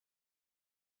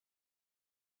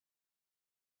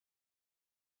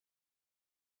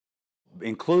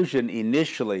inclusion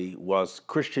initially was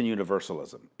Christian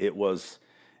universalism.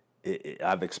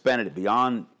 I've expanded it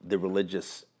beyond the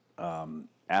religious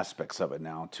aspects of it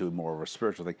now to more of a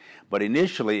spiritual thing. But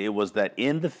initially, it was that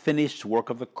in the finished work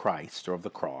of the Christ, or of the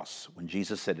cross, when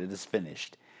Jesus said it is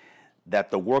finished,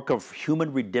 that the work of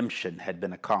human redemption had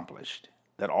been accomplished,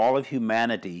 that all of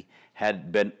humanity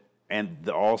had been, and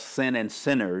all sin and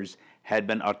sinners had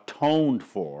been atoned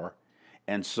for,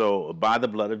 and so by the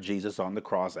blood of Jesus on the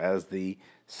cross as the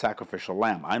sacrificial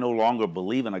lamb. I no longer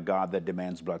believe in a God that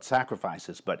demands blood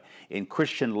sacrifices, but in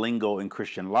Christian lingo, in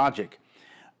Christian logic,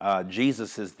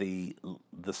 Jesus is the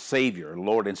Savior,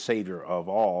 Lord and Savior of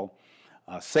all,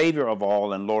 Savior of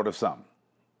all and Lord of some,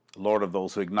 Lord of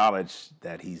those who acknowledge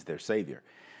that He's their Savior.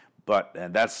 But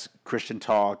that's Christian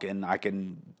talk, and I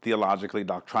can theologically,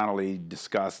 doctrinally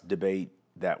discuss, debate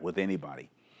that with anybody.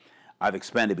 I've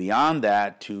expanded beyond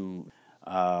that to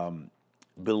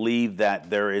believe that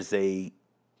there is a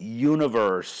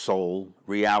universal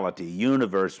reality,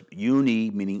 universe,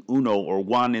 uni meaning uno or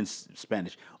one in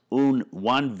Spanish,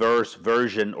 one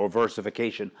version or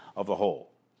versification of the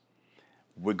whole.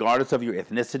 Regardless of your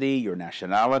ethnicity, your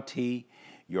nationality,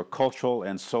 your cultural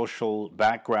and social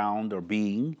background or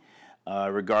being,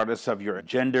 regardless of your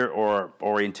gender or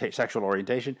sexual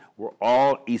orientation, we're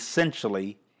all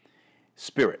essentially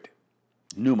spirit.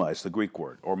 Pneuma is the Greek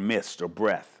word, or mist, or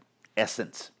breath,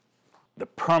 essence. The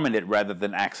permanent rather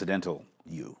than accidental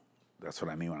you. That's what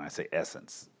I mean when I say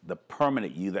essence. The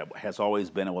permanent you that has always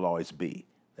been and will always be,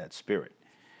 that spirit.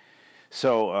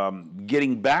 So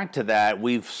getting back to that,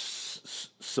 we've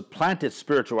supplanted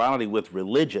spirituality with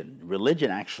religion.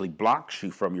 Religion actually blocks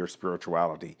you from your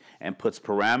spirituality and puts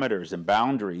parameters and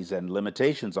boundaries and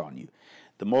limitations on you.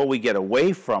 The more we get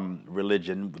away from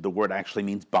religion, the word actually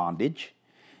means bondage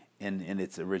in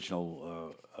its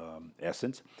original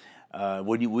essence.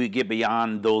 When we get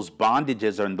beyond those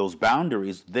bondages and those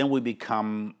boundaries, then we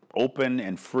become open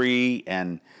and free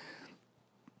and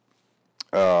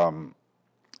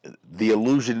the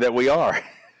illusion that we are.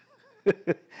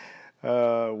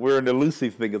 We're an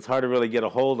elusive thing. It's hard to really get a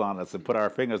hold on us and put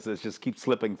our fingers. It just keeps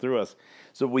slipping through us.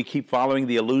 So we keep following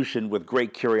the illusion with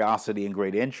great curiosity and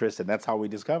great interest, and that's how we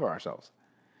discover ourselves.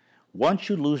 Once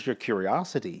you lose your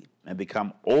curiosity and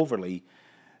become overly,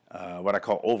 what I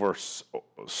call over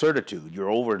certitude, you're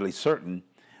overly certain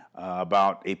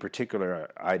about a particular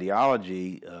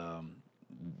ideology,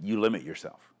 you limit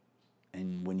yourself.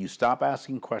 And when you stop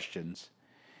asking questions,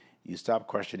 you stop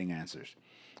questioning answers.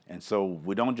 And so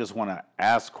we don't just want to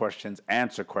ask questions,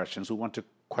 answer questions. We want to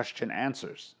question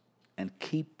answers and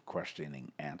keep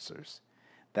questioning answers.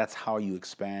 That's how you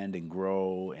expand and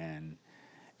grow and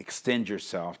extend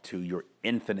yourself to your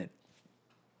infinite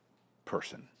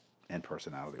person and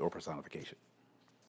personality or personification.